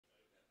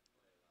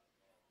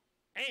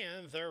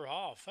And they're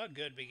off. A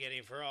good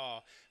beginning for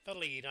all. The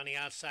lead on the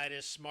outside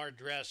is Smart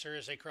Dresser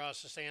as they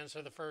cross the stands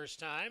for the first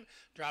time.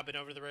 Dropping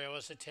over the rail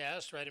is a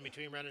test. Right in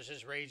between runners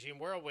is Raging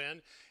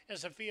Whirlwind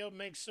as the field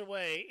makes their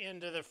way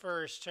into the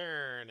first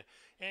turn.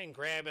 And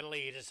grabbing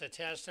lead is a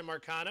test to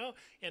Marcano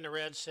in the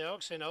red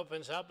silks and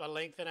opens up a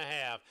length and a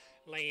half.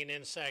 Laying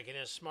in second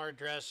is Smart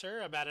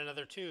Dresser, about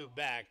another two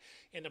back.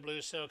 In the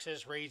blue silks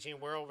is Raging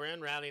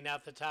Whirlwind, rounding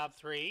out the top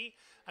three.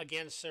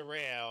 Against the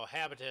rail,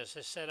 Habitus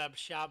has set up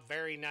shop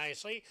very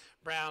nicely.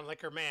 Brown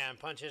Liquor Man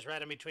punches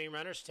right in between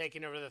runners,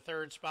 taking over the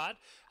third spot,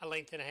 a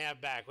length and a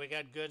half back. We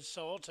got Good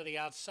Soul. To the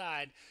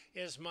outside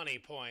is Money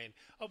Point.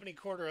 Opening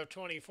quarter of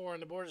 24 on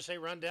the board as they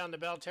run down the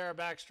Belterra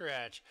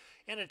backstretch.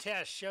 And a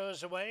test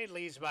shows away,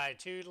 leads by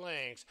 2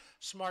 lengths.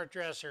 Smart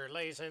Dresser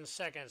lays in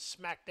second.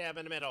 Smack dab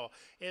in the middle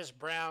is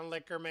Brown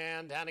Liquor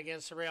Man. Down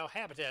against the rail,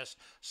 Habitus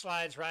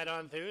slides right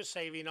on through,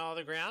 saving all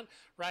the ground.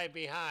 Right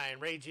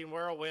behind, Raging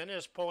Whirlwind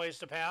is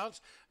poised to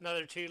pounce.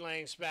 Another 2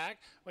 lengths back.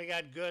 We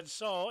got Good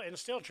Soul, and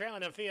still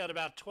trailing the field,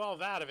 about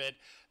 12 out of it.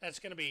 That's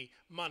going to be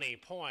Money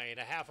Point.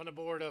 A half on the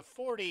board of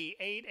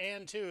 48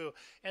 and 2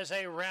 as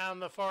they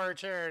round the far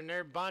turn.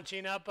 They're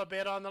bunching up a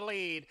bit on the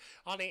lead.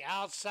 On the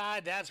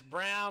outside, that's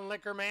Brown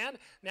Liquor Man.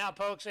 Now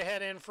pokes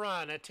ahead in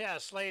front. A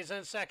test lays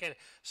in second,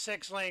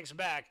 6 lengths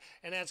back.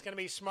 And that's going to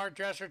be Smart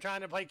Dresser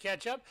trying to play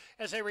catch up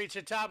as they reach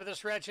the top of the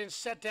stretch and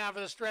set down for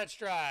the stretch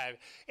drive.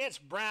 It's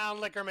Brown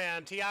Liquor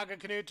Man. Tiago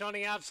Canute on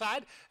the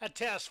outside. A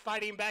test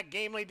fighting back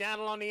gamely down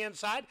along the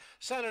inside.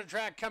 Center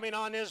track coming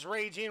on is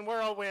Raging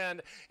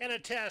Whirlwind. And a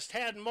test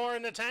had more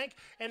in the tank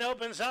and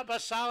opens up a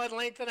solid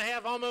length and a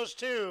half, almost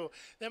 2.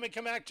 Then we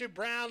come back to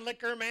Brown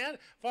Liquor Man.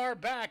 Far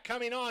back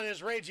coming on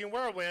is Raging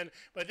Whirlwind.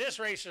 But this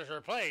race is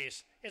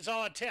replaced. It's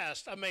all a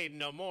test, a maiden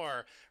no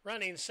more.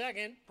 Running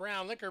second,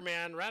 Brown Liquor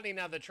Man. Rounding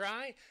out the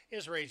try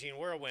is Raging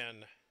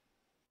Whirlwind.